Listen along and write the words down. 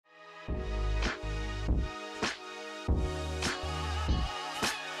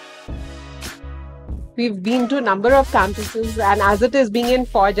We've been to a number of campuses, and as it is being in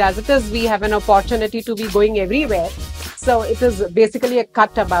Forge, as it is, we have an opportunity to be going everywhere. So it is basically a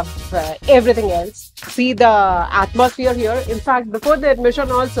cut above everything else. See the atmosphere here. In fact, before the admission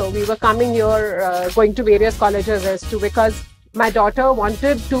also, we were coming here, going to various colleges as to, because my daughter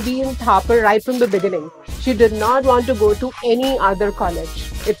wanted to be in Thapar right from the beginning. She did not want to go to any other college.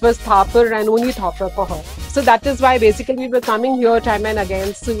 It was Thapar and only Thapar for her. So that is why basically we were coming here time and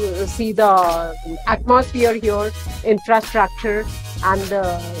again to see the atmosphere here, infrastructure, and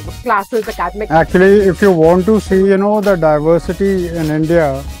classes, academic. Actually, if you want to see, the diversity in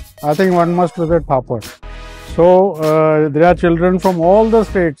India, I think one must visit Thapar. So there are children from all the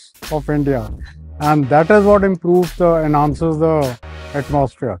states of India, and that is what enhances the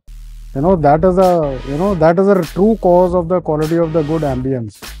atmosphere. That is a true cause of the quality of the good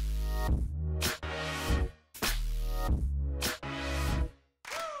ambience.